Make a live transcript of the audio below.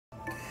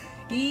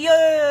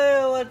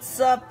Yo, what's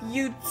up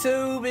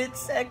YouTube?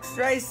 It's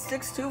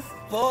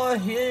X-Ray624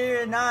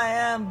 here, and I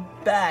am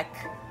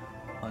back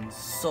on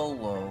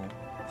Solo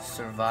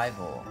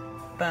Survival.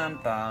 Bum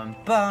bum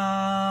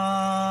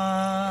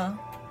bum.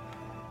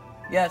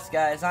 Yes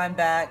guys, I'm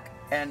back,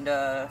 and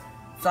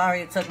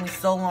sorry it took me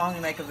so long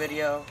to make a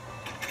video.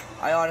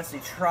 I honestly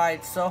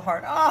tried so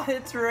hard. Oh,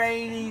 it's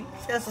raining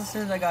just as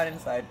soon as I got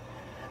inside.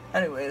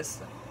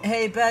 Anyways,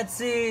 hey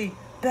Betsy!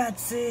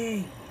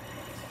 Betsy!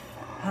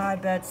 Hi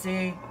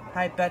Betsy.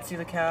 Hi Betsy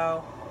the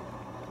cow.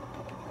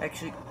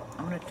 Actually,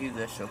 I'm gonna do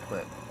this real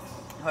quick.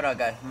 Hold on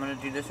guys, I'm gonna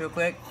do this real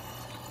quick.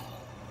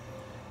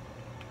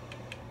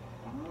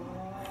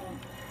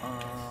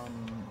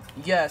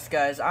 Yes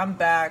guys, I'm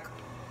back.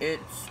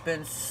 It's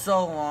been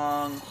so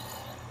long.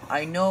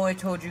 I know I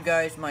told you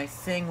guys my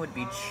thing would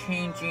be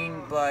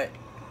changing, but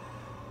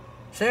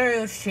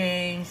scenarios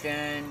changed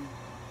and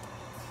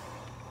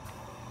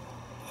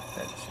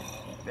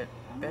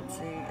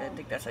Betsy, I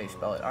think that's how you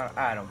spell it.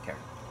 I don't care.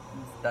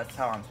 That's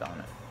how I'm spelling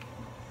it.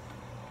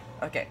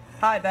 Okay.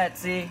 Hi,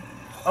 Betsy.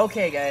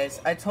 Okay,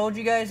 guys. I told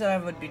you guys that I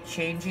would be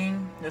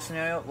changing the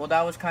scenario. Well,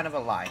 that was kind of a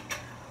lie.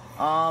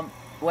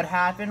 What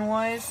happened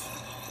was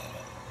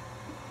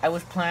I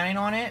was planning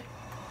on it,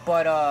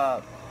 but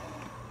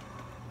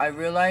I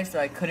realized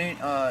that I couldn't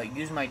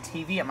use my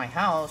TV at my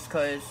house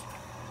because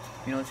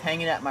you know it's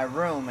hanging at my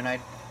room, and I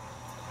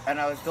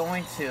was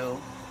going to.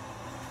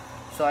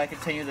 So I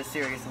continue the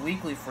series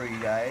weekly for you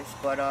guys,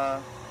 but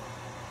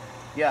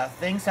yeah,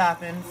 things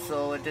happened,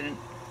 so it didn't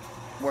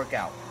work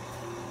out.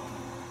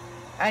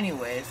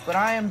 Anyways, but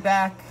I am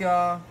back.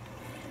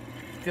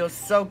 Feels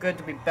so good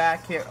to be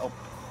back here. Oh,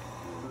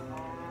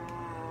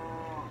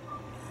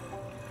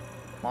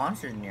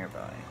 monsters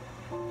nearby.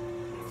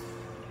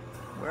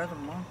 Where are the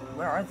monsters?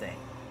 Where are they?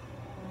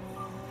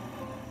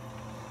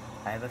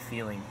 I have a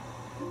feeling.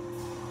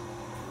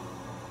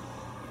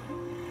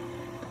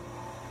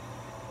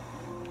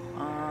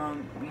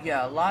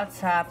 Yeah,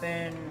 lots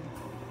happened.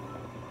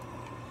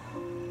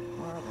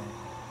 Where are they?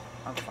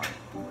 I'm fine.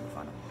 I'm gonna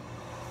find them.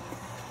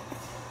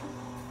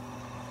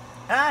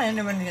 Ah,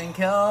 Enderman's getting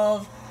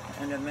killed.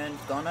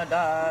 Enderman's gonna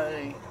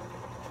die.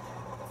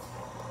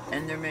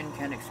 Enderman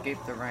can't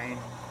escape the rain.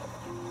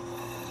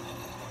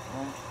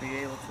 Won't be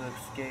able to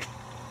escape.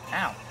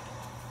 Ow!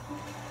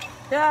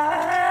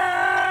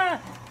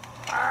 Ah!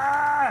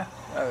 Ah!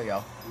 There we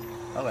go.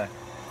 Okay.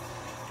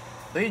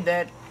 He's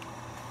dead.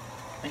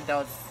 I think that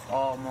was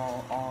all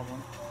of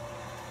them.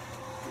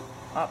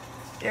 Oh,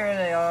 here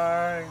they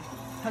are.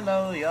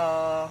 Hello,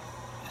 y'all.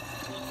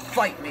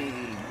 Fight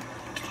me.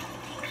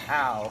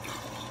 Ow.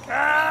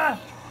 Ah!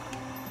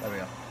 There we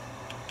go.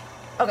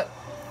 Okay.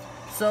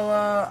 So,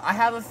 I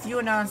have a few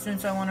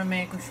announcements I want to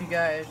make with you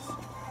guys.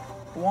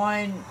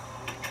 One,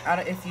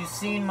 if you've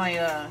seen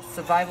my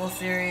survival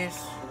series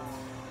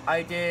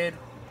I did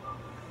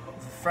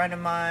with a friend of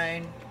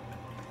mine,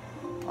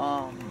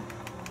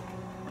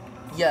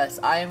 yes,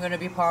 I am going to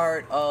be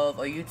part of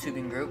a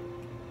YouTubing group.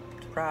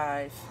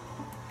 Surprise.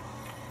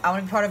 I'm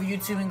going to be part of a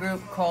YouTubing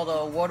group called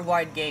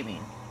Worldwide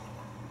Gaming.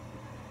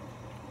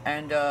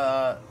 And,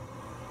 it's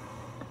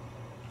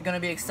going to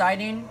be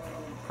exciting.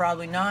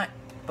 Probably not.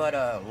 But,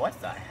 what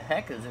the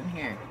heck is in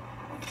here?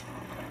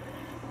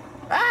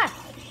 Ah!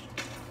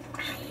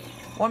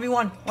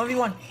 1v1,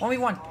 1v1,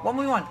 1v1,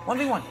 1v1,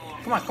 1v1.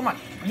 Come on, come on.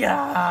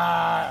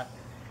 Yeah!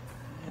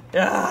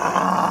 Yeah!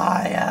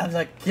 I am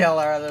the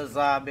killer of the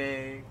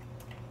zombie.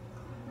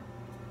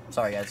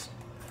 Sorry, guys.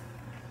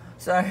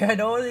 Sorry, I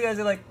know you guys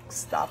are like,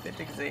 stop it,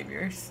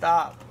 Xavier,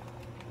 stop.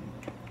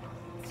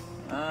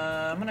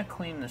 I'm gonna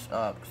clean this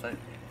up.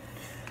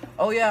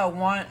 Oh yeah,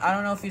 I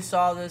don't know if you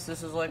saw this.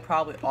 This is like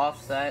probably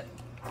offset.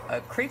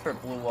 A creeper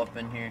blew up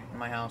in here in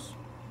my house.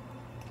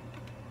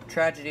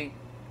 Tragedy.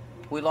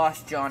 We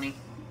lost Johnny.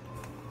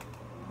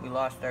 We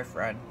lost our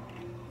friend.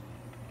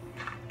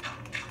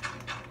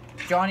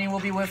 Johnny will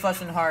be with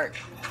us in heart.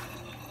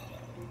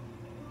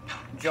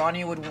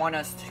 Johnny would want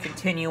us to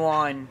continue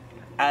on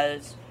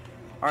as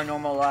our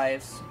normal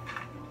lives.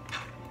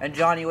 And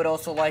Johnny would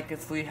also like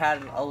if we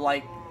had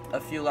a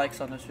few likes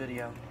on this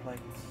video. Like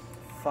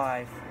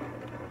 5.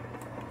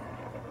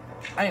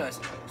 Anyways,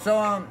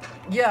 so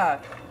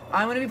yeah,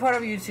 I'm gonna be part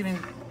of a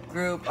YouTubing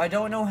group. I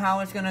don't know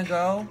how it's gonna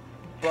go,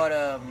 but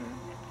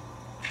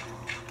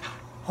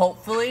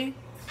hopefully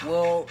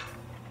we'll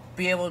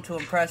be able to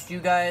impress you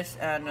guys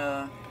and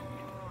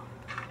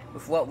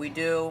with what we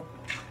do.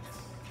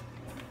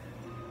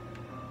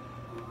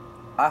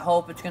 I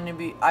hope it's gonna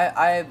be.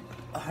 I'm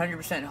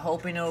 100%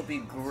 hoping it'll be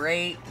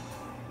great,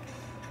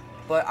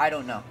 but I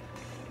don't know.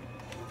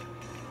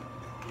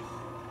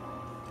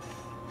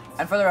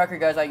 And for the record,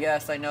 guys,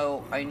 I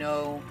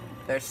know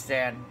there's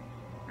Stan.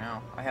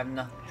 No, I have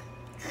no.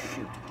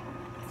 Shoot.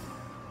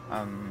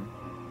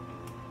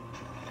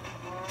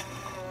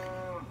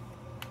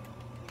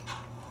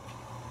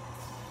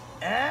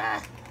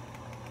 Ah.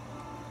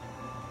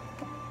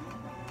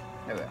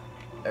 There we go.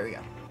 There we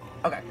go.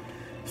 Okay.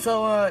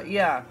 So,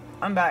 yeah.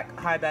 I'm back.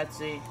 Hi,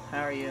 Betsy.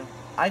 How are you?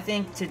 I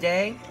think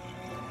today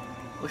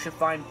we should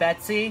find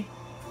Betsy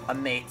a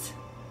mate.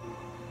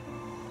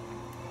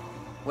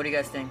 What do you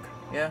guys think?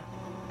 Yeah?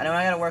 I know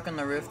I gotta work on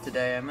the roof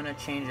today. I'm gonna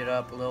change it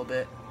up a little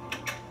bit.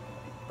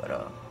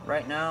 But,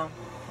 right now,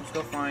 let's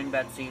go find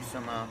Betsy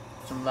some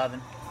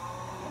loving.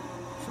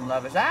 Some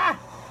lovers. Ah!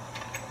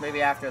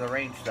 Maybe after the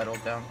rain settles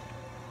down.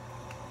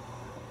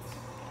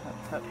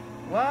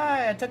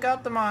 Why? I took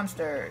out the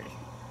monsters.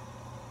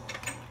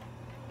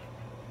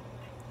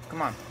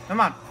 Come on. Come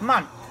on. Come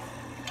on.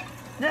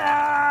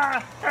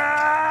 Ah!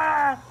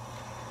 Ah!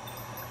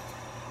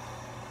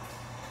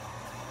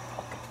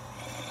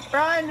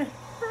 Run!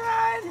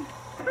 Run!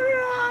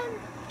 Run!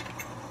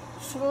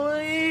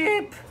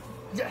 Sleep!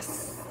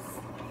 Yes!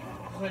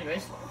 So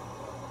anyways.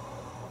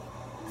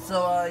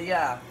 So,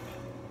 yeah.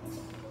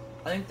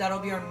 I think that'll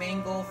be our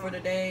main goal for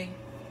today.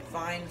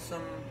 Find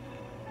some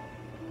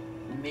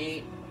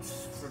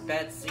mates for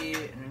Betsy.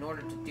 And in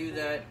order to do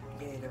that...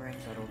 Yay, the rain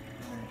settled.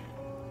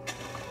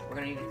 We're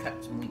gonna need to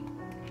cut some wheat.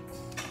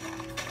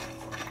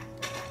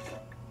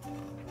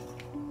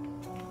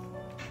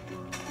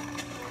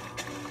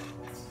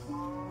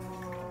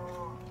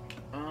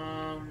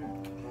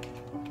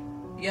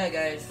 Yeah,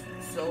 guys,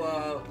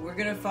 so, we're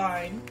gonna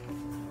find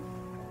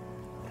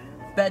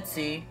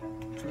Betsy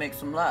to make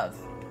some love.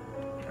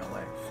 You know,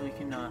 like, so we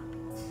can,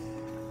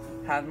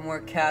 have more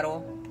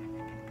cattle.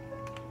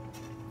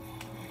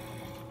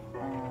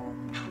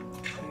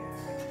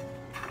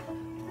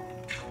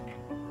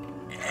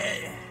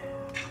 Here.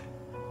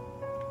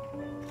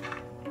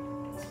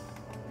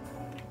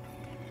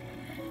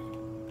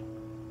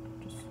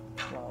 Just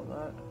follow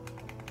that.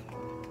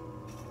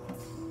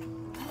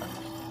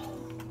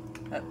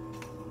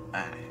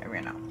 I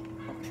ran out.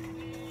 Okay.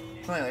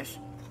 So anyways,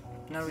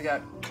 now we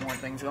got more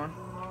things going.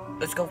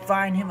 Let's go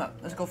find him up.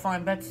 Let's go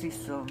find Betsy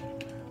some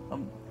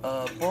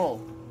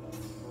bull.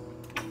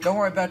 Don't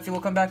worry, Betsy.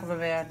 We'll come back with a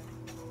van.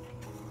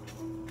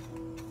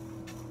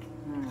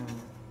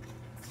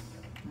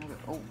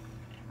 Oh.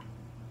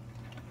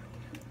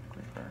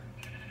 Creeper.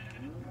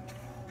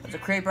 That's a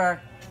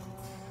creeper.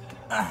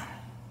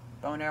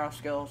 Bow and arrow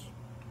skills.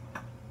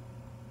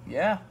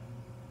 Yeah.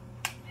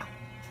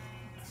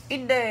 He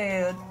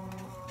did.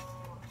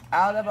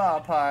 Out of the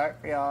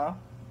ballpark, y'all.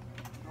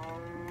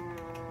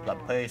 Love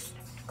place.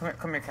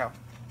 Come here, cow.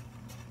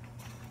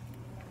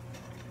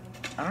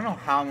 I don't know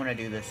how I'm gonna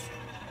do this.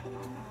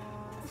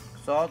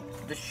 So all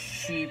the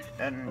sheep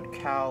and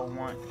cow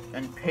want,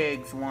 and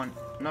pigs want.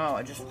 No,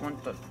 I just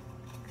want the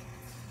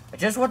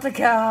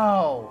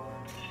cow.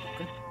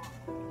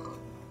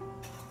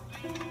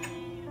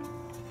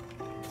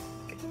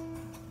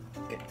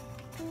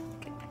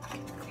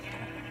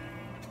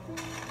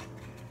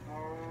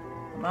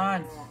 Come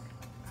on.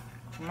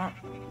 Come on.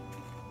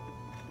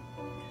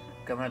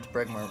 Okay, I'm gonna have to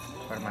break more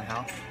part of my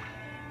house.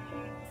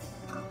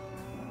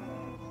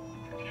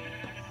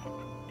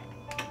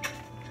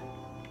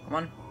 Come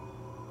on.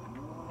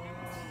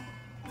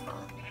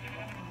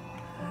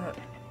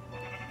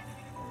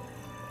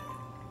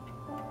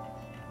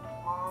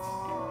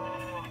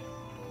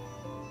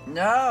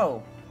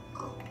 No!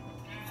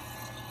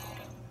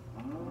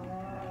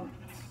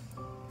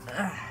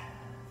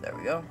 There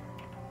we go.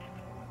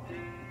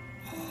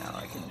 Now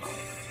I can...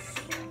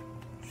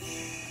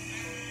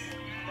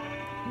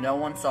 No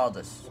one saw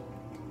this.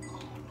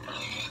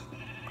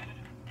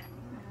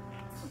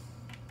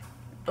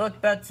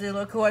 Look, Betsy,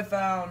 look who I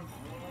found.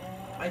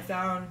 I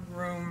found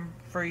room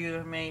for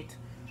you, mate.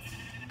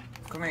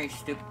 Come here, you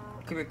stupid.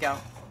 Come here, cow.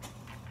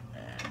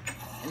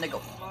 And they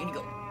go. In you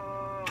go.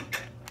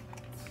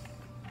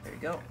 There you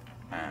go.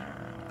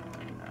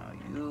 And now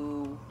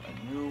you and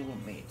you will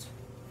mate.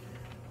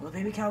 Will the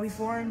baby cow be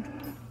formed?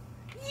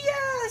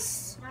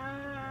 Yes!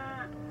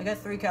 I got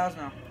 3 cows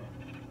now.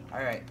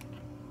 Alright.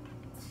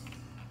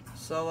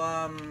 So,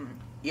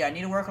 yeah, I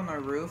need to work on my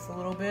roof a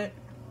little bit.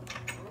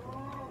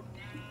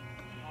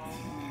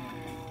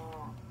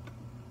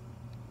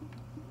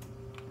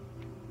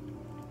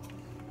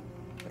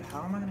 But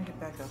how am I gonna get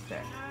back up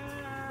there?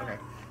 Okay.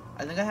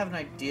 I think I have an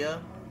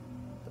idea,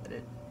 but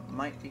it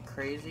might be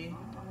crazy.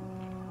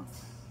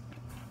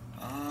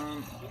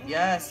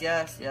 Yes,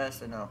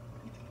 I know.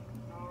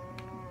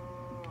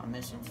 I'm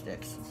missing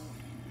sticks.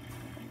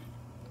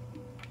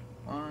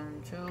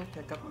 1, 2,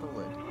 pick up the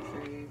wood.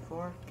 3,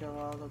 4, kill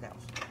all the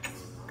cows.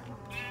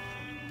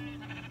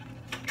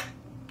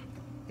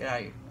 Get out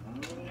of here.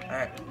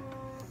 Alright.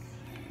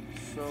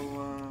 So,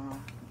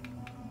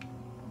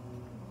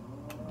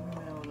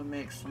 I'm able to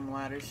make some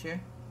ladders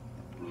here.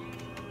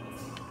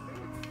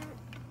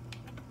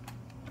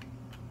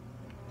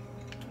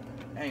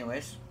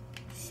 Anyways,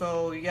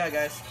 so yeah,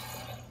 guys.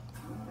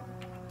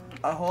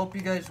 I hope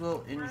you guys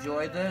will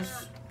enjoy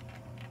this,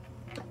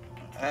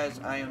 as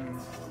I am.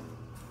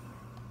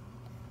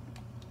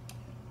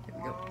 Here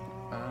we go.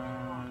 I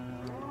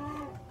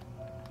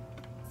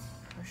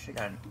should have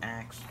got an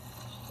axe.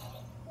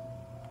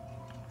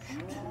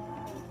 Shoot.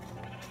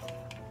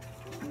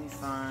 Let me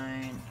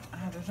find.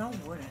 There's no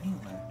wood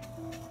anywhere.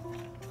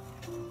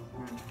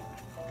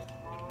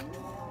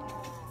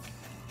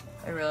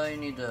 I really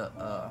need to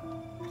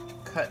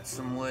cut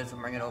some wood and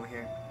bring it over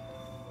here.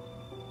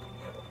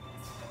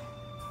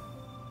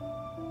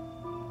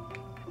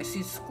 I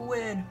see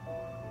squid.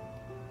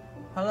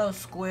 Hello,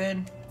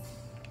 squid.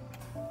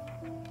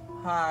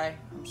 Hi,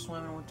 I'm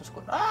swimming with the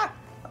squid. Ah!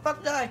 I'm about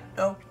to die.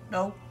 No,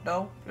 no,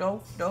 no,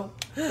 no, no.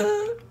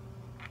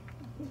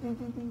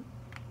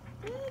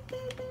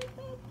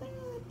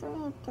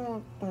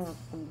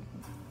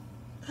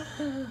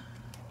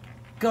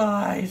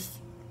 Guys,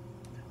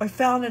 I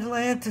found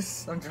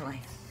Atlantis. I'm just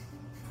like,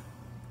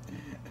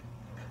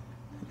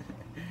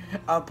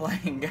 I'm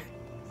playing.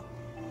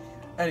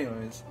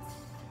 Anyways,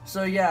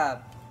 so yeah,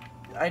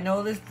 I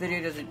know this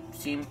video doesn't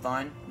seem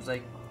fun. It's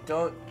like,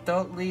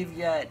 don't leave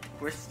yet.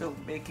 We're still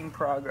making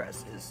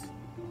progresses.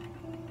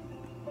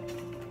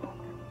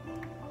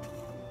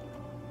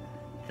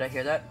 Did I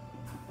hear that?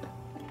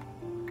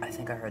 I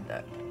think I heard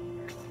that.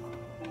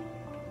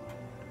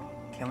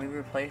 Can we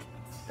replace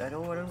that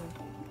or whatever?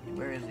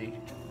 Where is he?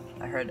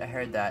 I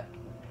heard that.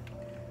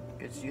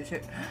 It's you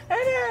here.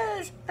 It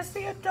is! I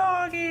see a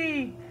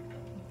doggy!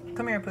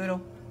 Come here,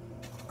 poodle.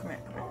 Come here,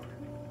 come here.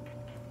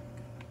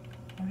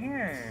 Come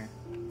here.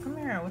 Come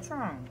here, what's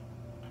wrong?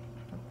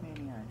 Look me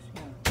in the eyes,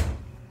 yeah.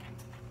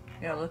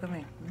 Yeah, look at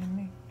me. Look at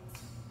me.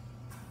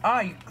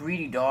 Ah, you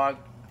greedy dog.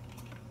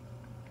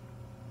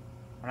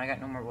 When I got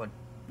no more wood.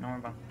 No more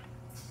bone.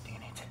 Dang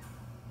it.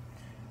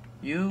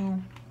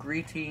 You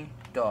greedy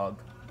dog.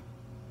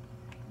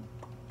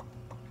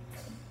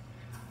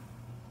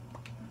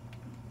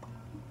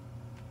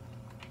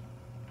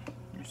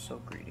 You're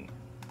so greedy.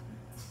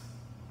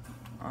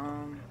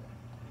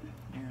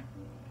 Yeah.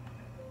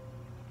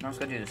 Now let's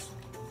go do this.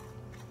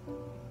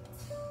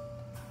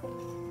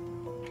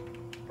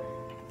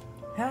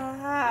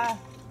 Ah!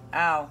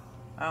 Ow.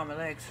 Ow, my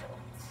legs.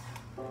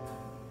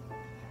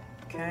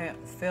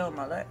 Can't feel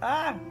my leg.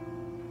 Ah!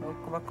 Oh,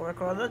 come on, come on,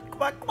 come on,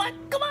 come on, come on,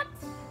 come on,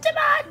 come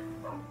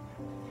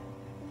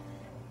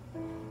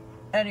on!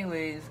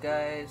 Anyways,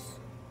 guys,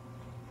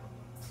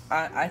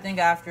 I think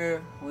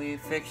after we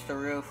fix the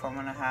roof, I'm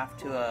gonna have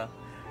to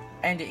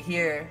end it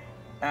here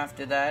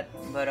after that.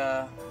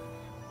 But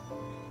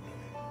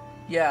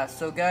yeah.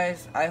 So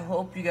guys, I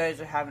hope you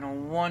guys are having a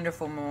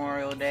wonderful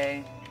Memorial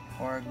Day,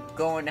 or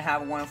going to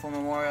have a wonderful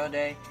Memorial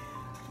Day.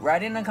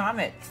 Write in the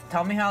comments.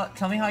 Tell me how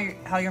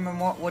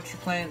what your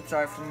plans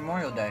are for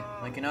Memorial Day.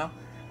 Like, you know,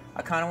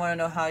 I kind of want to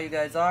know how you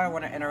guys are. I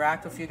want to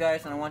interact with you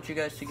guys, and I want you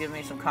guys to give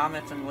me some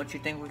comments on what you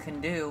think we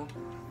can do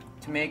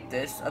to make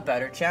this a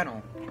better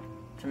channel,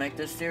 to make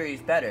this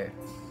series better.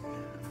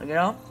 Like, you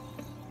know,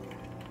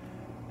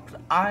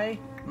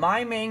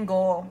 my main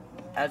goal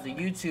as a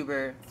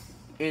YouTuber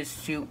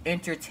is to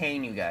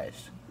entertain you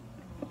guys.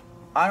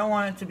 I don't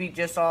want it to be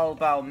just all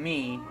about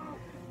me,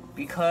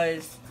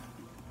 because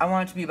I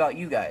want it to be about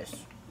you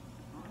guys.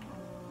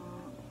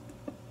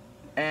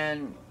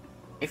 And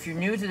if you're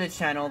new to the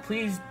channel,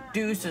 please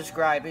do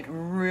subscribe. It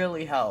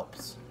really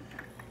helps.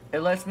 It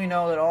lets me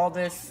know that all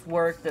this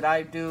work that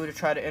I do to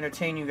try to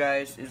entertain you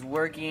guys is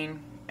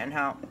working,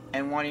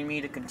 and wanting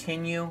me to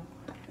continue.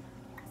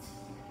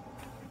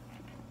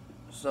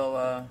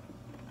 So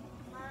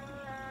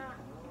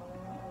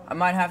I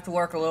might have to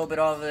work a little bit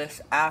on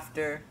this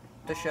after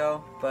the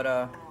show, but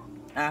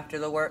after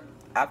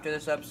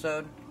this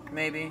episode,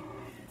 maybe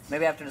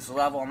after this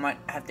level, I might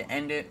have to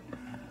end it.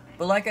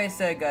 But like I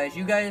said, guys,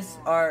 you guys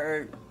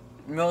are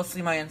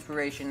mostly my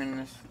inspiration in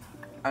this,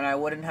 and I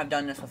wouldn't have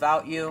done this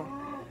without you.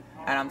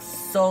 And I'm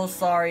so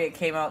sorry it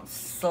came out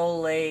so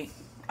late.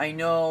 I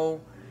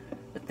know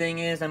the thing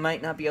is, I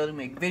might not be able to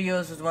make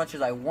videos as much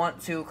as I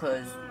want to,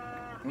 because,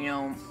 you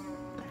know,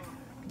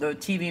 the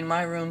TV in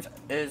my room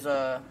is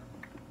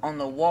on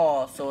the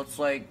wall, so it's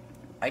like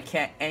I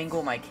can't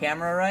angle my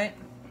camera right.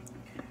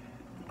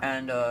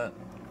 And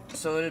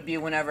so it'd be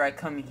whenever I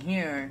come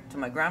here to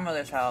my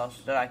grandmother's house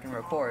that I can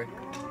record.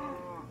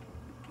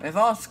 With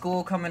all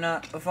school coming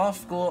up, with all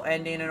school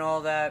ending and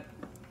all that,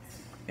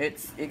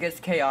 it gets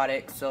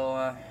chaotic.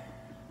 So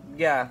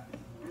yeah.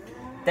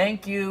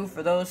 Thank you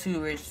for those who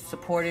were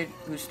supported,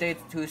 who stayed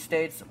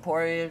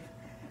supportive,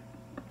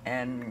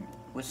 and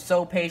was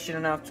so patient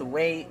enough to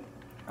wait.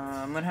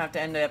 I'm gonna have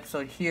to end the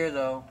episode here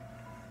though.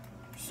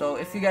 So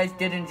if you guys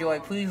did enjoy,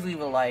 please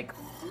leave a like.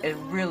 It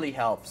really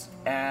helps.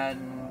 And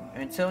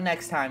until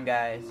next time,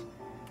 guys.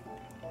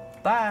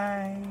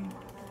 Bye.